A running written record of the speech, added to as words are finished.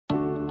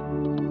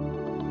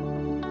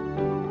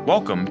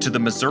Welcome to the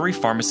Missouri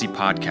Pharmacy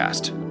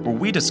Podcast, where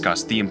we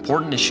discuss the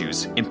important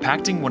issues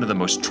impacting one of the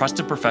most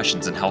trusted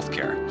professions in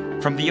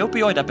healthcare. From the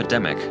opioid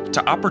epidemic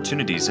to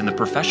opportunities in the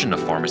profession of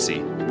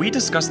pharmacy, we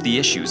discuss the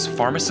issues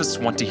pharmacists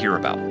want to hear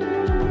about.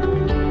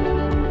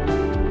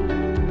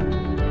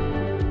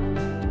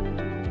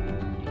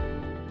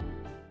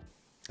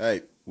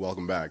 Hey,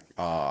 welcome back.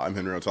 I'm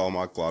Henrio,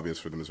 Thelemaque,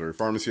 lobbyist for the Missouri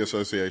Pharmacy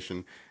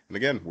Association. And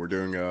again, we're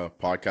doing a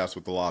podcast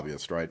with the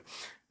lobbyist, right?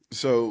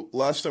 So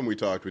last time we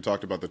talked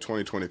about the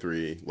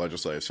 2023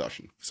 legislative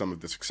session, some of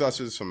the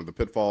successes, some of the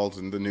pitfalls,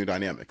 and the new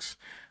dynamics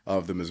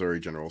of the Missouri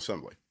General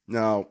Assembly.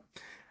 Now,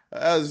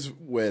 as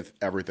with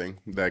everything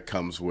that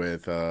comes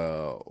with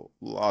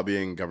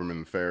lobbying,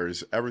 government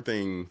affairs,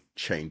 everything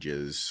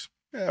changes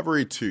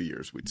every 2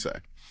 years, we'd say.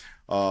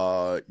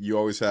 You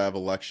always have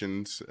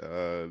elections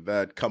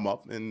that come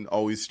up and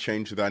always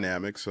change the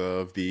dynamics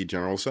of the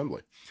General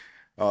Assembly.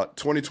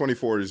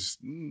 2024 is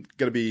going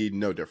to be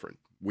no different.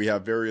 We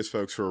have various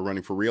folks who are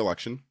running for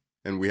re-election,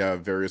 and we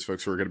have various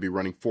folks who are going to be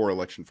running for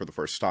election for the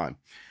first time.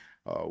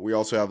 We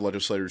also have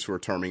legislators who are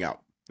terming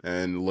out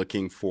and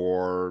looking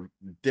for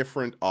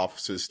different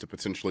offices to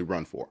potentially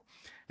run for.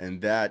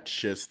 And that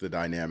shifts the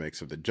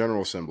dynamics of the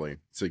General Assembly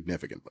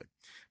significantly.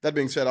 That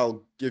being said,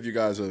 I'll give you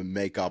guys a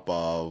makeup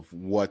of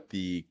what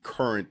the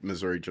current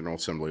Missouri General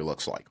Assembly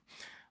looks like.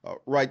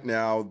 Right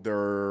now,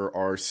 there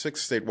are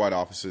 6 statewide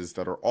offices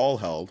that are all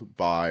held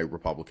by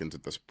Republicans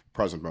at this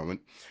present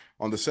moment.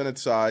 On the Senate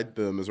side,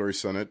 the Missouri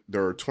Senate,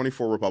 there are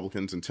 24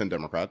 Republicans and 10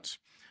 Democrats.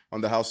 On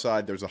the House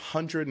side, there's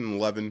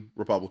 111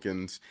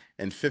 Republicans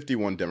and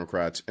 51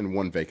 Democrats and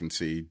 1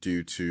 vacancy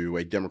due to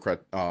a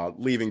Democrat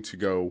leaving to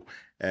go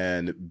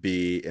and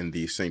be in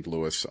the St.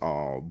 Louis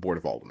Board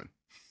of Aldermen.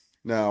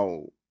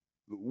 Now,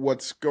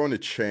 what's going to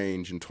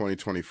change in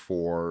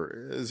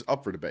 2024 is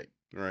up for debate,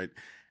 right?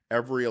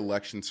 Every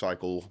election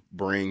cycle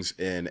brings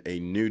in a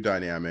new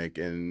dynamic,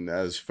 and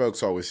as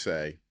folks always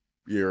say,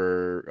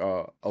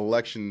 your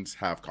elections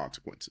have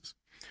consequences,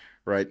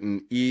 right?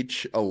 And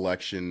each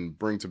election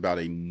brings about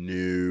a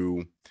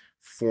new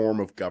form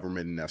of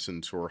government in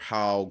essence, or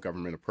how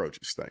government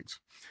approaches things.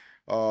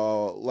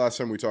 Last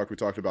time we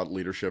talked about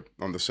leadership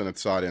on the Senate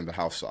side and the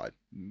House side.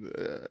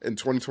 In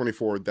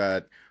 2024,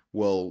 that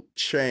will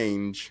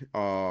change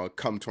come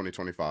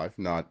 2025,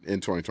 not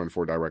in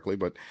 2024 directly,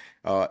 but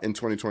in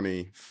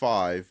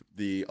 2025,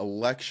 the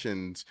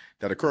elections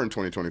that occur in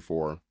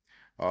 2024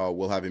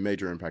 will have a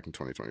major impact in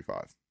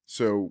 2025.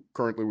 So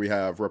currently we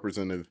have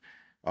Representative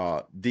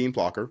Dean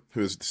Plocher,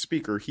 who is the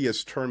speaker. He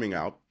is terming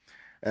out.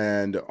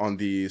 And on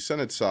the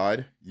Senate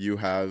side, you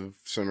have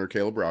Senator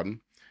Caleb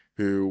Rowden,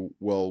 who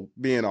will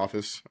be in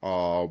office,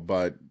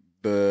 but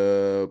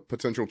the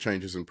potential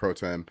changes in pro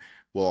tem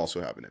will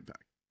also have an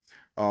impact.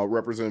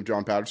 Representative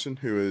John Patterson,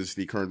 who is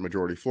the current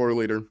majority floor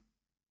leader.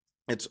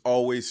 It's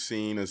always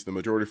seen as the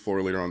majority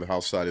floor leader on the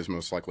House side is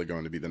most likely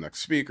going to be the next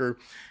speaker,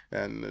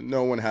 and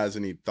no one has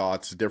any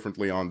thoughts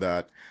differently on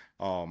that.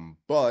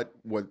 But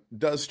what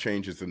does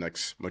change is the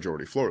next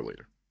majority floor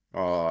leader.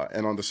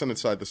 And on the Senate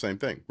side, the same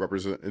thing.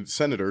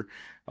 Senator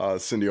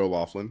Cindy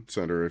O'Loughlin,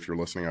 Senator, if you're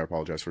listening, I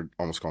apologize for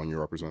almost calling you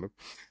representative.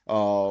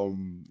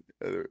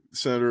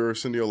 Senator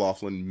Cindy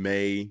O'Loughlin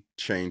may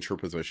change her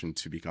position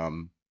to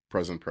become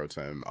President Pro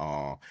Tem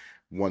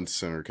once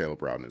Senator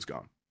Caleb Rowden is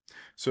gone.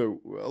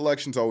 So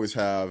elections always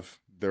have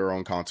their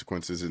own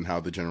consequences in how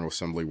the General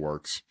Assembly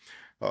works.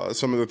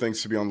 Some of the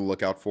things to be on the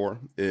lookout for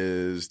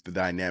is the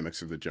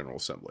dynamics of the General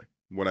Assembly.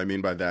 What I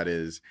mean by that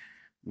is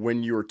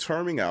when you're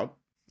terming out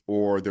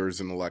or there's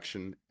an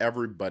election,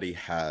 everybody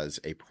has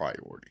a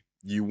priority.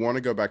 You want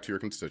to go back to your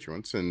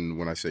constituents, and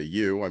when I say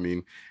you, I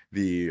mean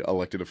the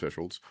elected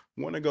officials,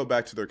 want to go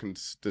back to their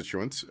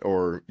constituents,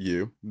 or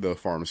you, the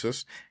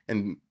pharmacist,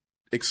 and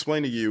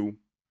explain to you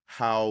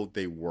how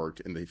they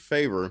work in the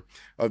favor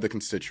of the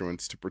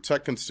constituents, to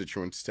protect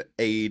constituents, to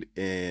aid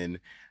in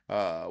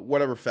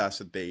whatever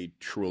facet they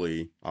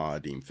truly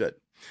deem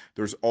fit.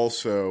 There's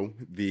also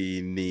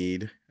the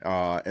need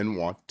and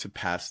want to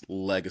pass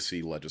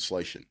legacy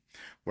legislation.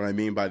 What I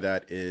mean by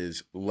that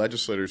is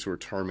legislators who are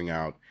terming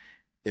out,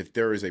 if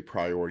there is a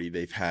priority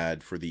they've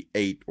had for the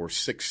 8 or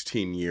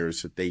 16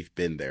 years that they've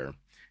been there,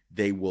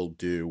 they will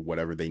do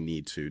whatever they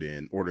need to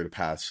in order to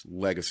pass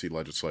legacy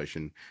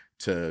legislation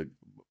to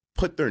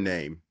put their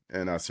name,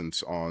 in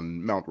essence,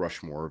 on Mount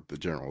Rushmore of the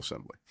General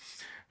Assembly.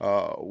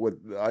 What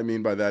I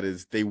mean by that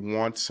is they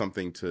want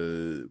something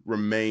to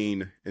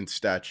remain in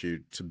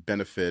statute to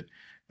benefit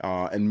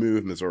and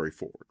move Missouri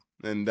forward.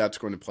 And that's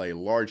going to play a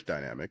large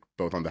dynamic,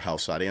 both on the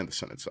House side and the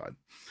Senate side.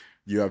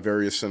 You have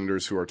various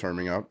senators who are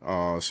terming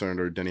out,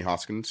 Senator Denny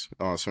Hoskins,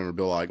 Senator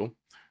Bill Eigel.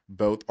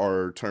 Both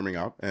are terming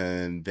out,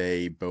 and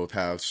they both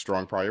have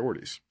strong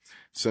priorities.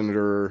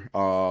 Senator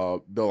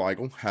Bill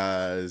Eigel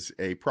has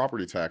a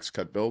property tax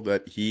cut bill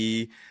that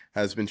he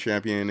has been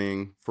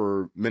championing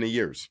for many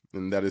years,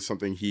 and that is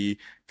something he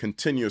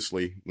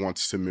continuously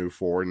wants to move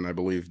forward, and I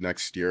believe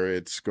next year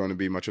it's going to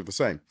be much of the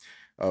same,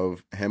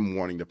 of him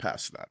wanting to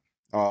pass that.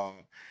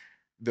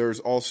 there's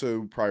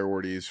also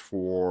priorities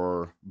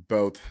for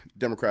both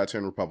Democrats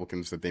and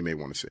Republicans that they may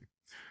want to see.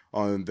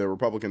 On the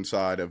Republican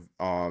side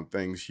of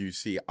things, you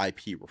see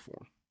IP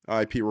reform.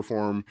 IP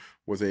reform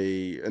was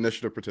a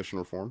initiative petition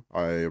reform.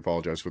 I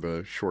apologize for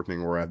the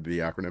shortening or the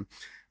acronym.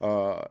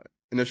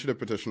 Initiative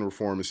petition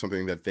reform is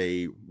something that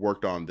they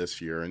worked on this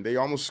year, and they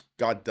almost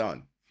got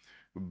done.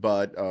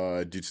 But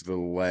due to the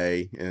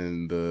delay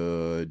in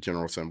the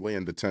General Assembly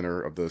and the tenor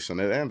of the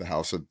Senate and the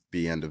House at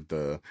the end of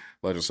the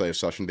legislative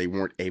session, they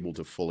weren't able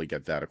to fully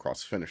get that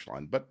across the finish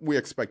line. But we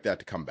expect that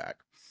to come back.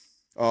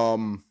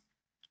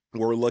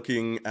 We're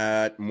looking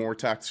at more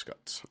tax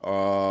cuts.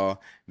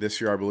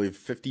 This year, I believe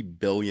 $50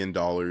 billion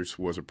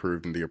was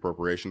approved in the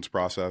appropriations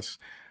process.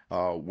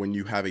 When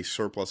you have a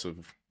surplus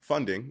of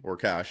funding or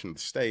cash in the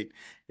state,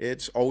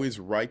 it's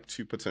always right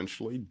to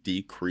potentially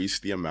decrease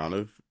the amount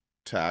of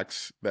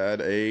tax that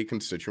a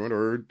constituent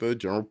or the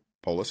general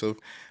polis of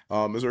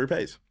Missouri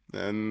pays.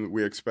 And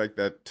we expect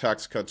that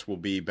tax cuts will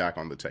be back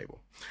on the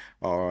table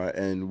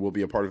and will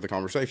be a part of the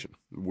conversation.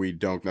 We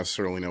don't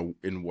necessarily know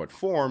in what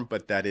form,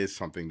 but that is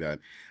something that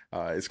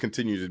is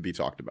continued to be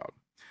talked about.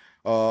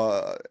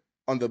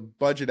 On the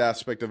budget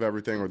aspect of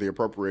everything, or the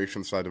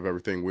appropriation side of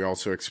everything, we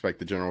also expect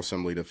the General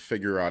Assembly to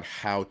figure out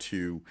how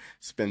to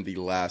spend the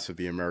last of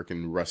the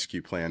American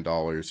Rescue Plan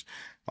dollars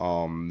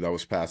that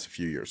was passed a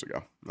few years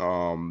ago.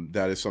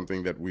 That is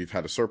something that we've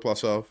had a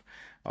surplus of,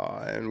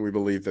 and we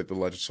believe that the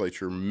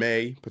legislature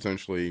may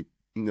potentially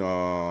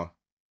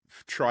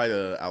try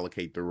to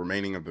allocate the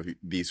remaining of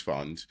these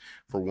funds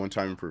for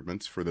one-time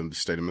improvements for the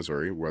state of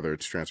Missouri, whether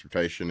it's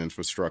transportation,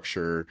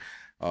 infrastructure,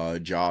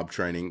 job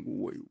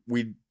training.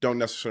 We don't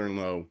necessarily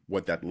know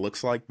what that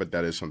looks like, but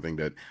that is something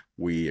that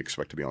we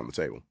expect to be on the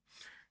table.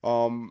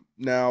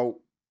 Now,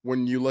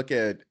 when you look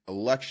at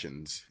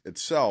elections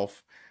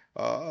itself,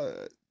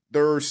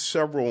 there are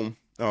several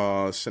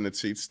Senate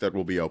seats that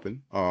will be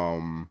open.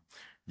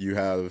 You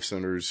have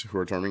senators who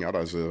are terming out,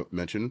 as I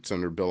mentioned.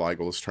 Senator Bill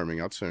Eigel is terming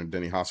out. Senator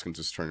Denny Hoskins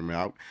is terming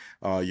out.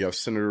 You have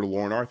Senator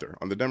Lauren Arthur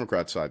on the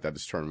Democrat side that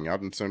is terming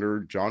out, and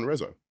Senator John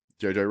Rizzo,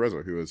 J.J.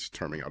 Rizzo, who is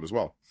terming out as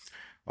well.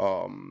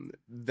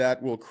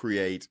 That will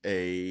create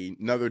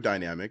another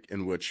dynamic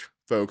in which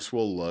folks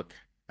will look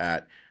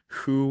at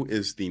who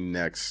is the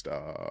next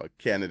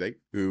candidate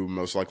who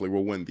most likely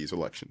will win these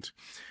elections.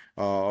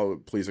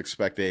 Please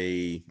expect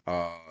there's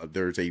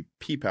a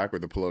PPAC, or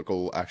the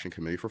Political Action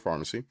Committee for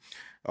Pharmacy,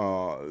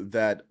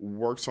 that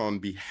works on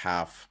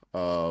behalf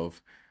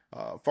of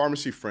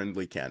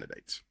pharmacy-friendly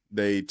candidates.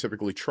 They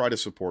typically try to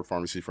support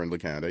pharmacy-friendly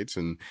candidates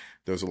in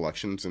those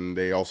elections, and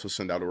they also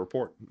send out a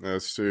report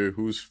as to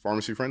who's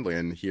pharmacy-friendly,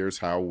 and here's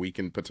how we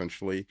can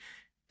potentially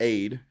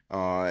aid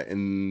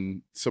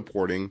in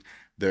supporting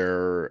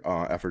their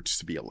efforts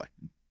to be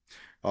elected.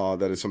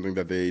 That is something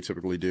that they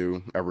typically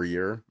do every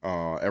year,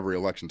 every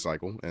election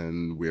cycle,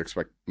 and we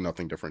expect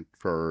nothing different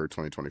for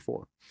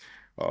 2024.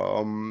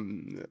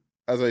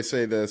 As I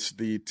say this,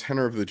 the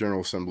tenor of the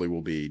General Assembly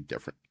will be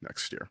different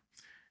next year.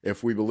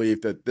 If we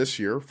believe that this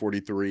year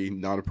 43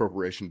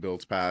 non-appropriation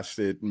bills passed,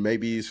 it may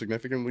be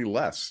significantly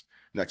less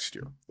next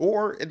year,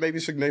 or it may be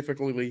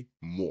significantly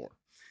more.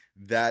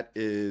 That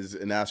is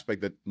an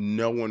aspect that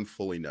no one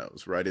fully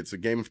knows, right? It's a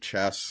game of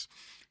chess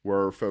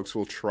where folks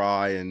will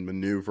try and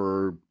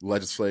maneuver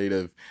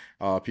legislative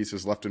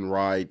pieces left and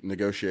right.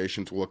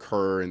 Negotiations will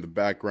occur in the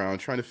background,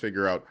 trying to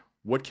figure out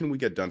what can we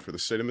get done for the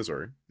state of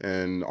Missouri,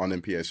 and on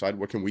MPA side,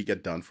 what can we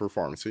get done for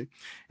pharmacy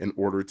in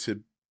order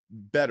to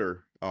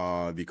better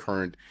the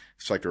current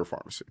sector of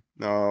pharmacy.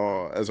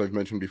 Now, as I've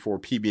mentioned before,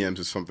 PBMs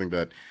is something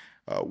that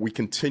we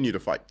continue to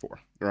fight for,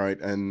 right?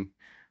 And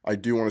I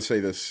do want to say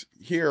this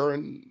here,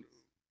 and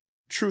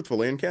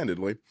truthfully and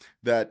candidly,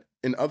 that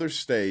in other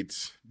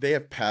states, they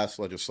have passed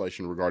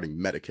legislation regarding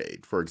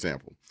Medicaid, for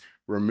example,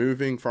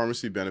 removing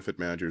pharmacy benefit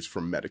managers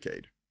from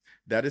Medicaid.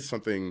 That is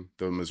something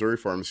the Missouri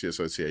Pharmacy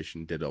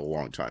Association did a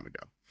long time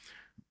ago.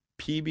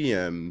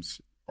 PBMs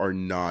are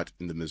not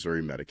in the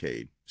Missouri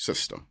Medicaid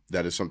system.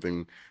 That is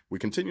something we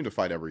continue to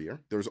fight every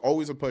year. There's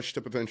always a push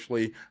to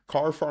potentially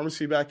carve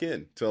pharmacy back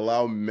in to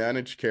allow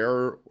managed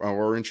care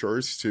or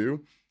insurers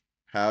to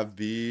have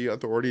the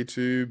authority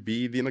to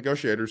be the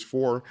negotiators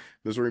for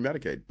Missouri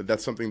Medicaid. But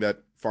that's something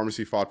that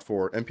pharmacy fought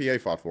for, MPA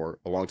fought for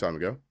a long time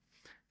ago,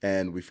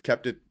 and we've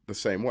kept it the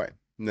same way.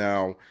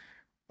 Now,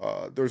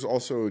 there's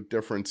also a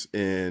difference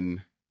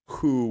in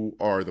who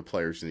are the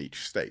players in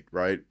each state,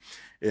 right?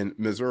 In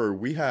Missouri,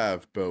 we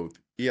have both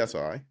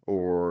ESI,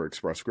 or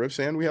Express Scripts,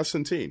 and we have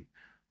Centene,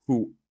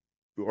 who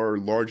are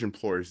large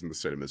employers in the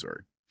state of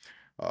Missouri.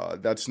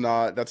 That's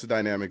a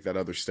dynamic that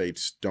other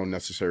states don't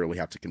necessarily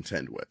have to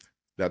contend with.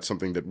 That's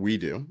something that we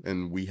do,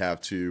 and we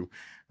have to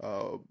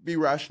be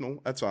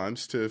rational at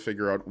times to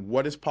figure out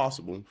what is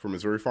possible for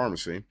Missouri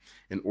Pharmacy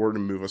in order to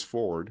move us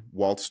forward,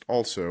 whilst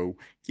also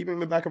keeping in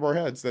the back of our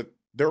heads that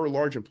they're a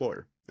large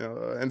employer,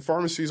 and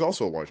pharmacy is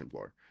also a large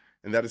employer.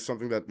 And that is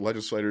something that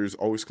legislators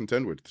always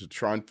contend with, to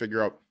try and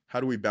figure out how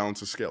do we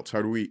balance the scales?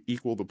 How do we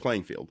equal the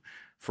playing field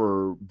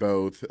for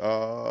both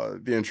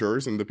the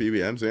insurers and the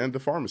PBMs and the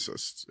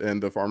pharmacists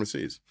and the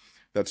pharmacies?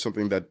 That's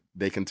something that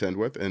they contend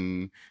with,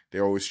 and they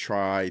always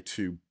try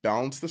to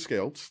balance the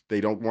scales. They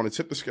don't want to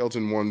tip the scales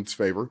in one's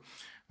favor.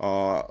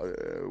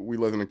 We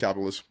live in a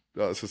capitalist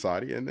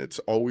society, and it's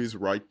always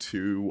right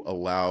to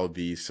allow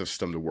the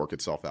system to work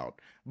itself out.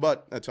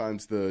 But at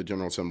times, the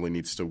General Assembly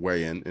needs to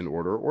weigh in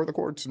order, or the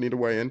courts need to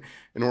weigh in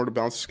order to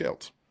balance the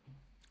scales.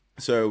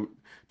 So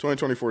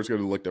 2024 is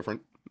going to look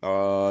different.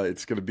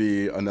 It's going to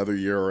be another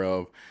year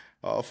of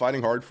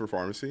fighting hard for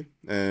pharmacy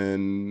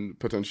and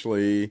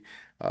potentially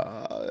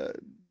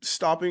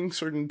stopping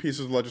certain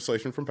pieces of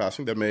legislation from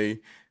passing that may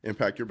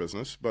impact your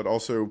business, but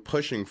also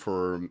pushing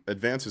for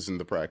advances in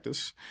the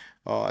practice.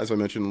 As I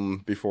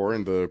mentioned before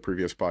in the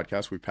previous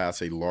podcast, we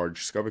passed a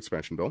large scope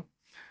expansion bill,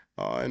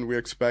 and we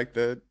expect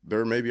that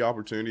there may be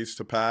opportunities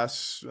to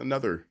pass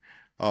another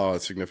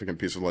significant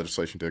piece of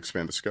legislation to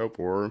expand the scope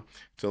or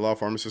to allow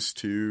pharmacists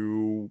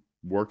to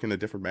work in a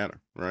different manner,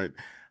 right?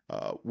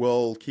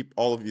 We'll keep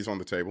all of these on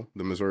the table.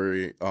 The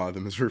Missouri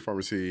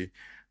Pharmacy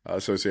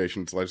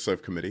Association's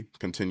Legislative Committee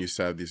continues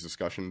to have these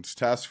discussions.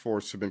 Task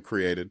force have been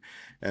created,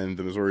 and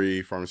the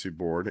Missouri Pharmacy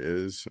Board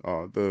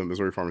the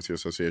Missouri Pharmacy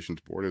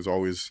Association's board is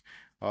always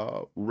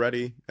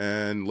ready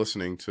and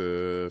listening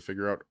to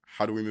figure out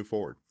how do we move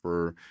forward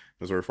for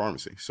Missouri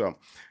pharmacy. So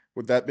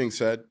with that being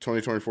said,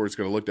 2024 is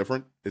going to look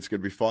different. It's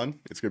going to be fun.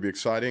 It's going to be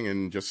exciting,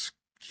 and just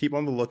keep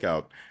on the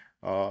lookout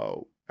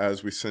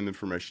as we send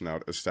information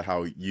out as to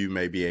how you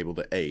may be able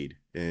to aid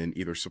in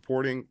either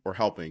supporting or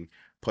helping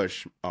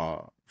push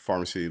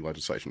pharmacy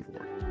legislation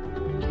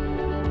forward.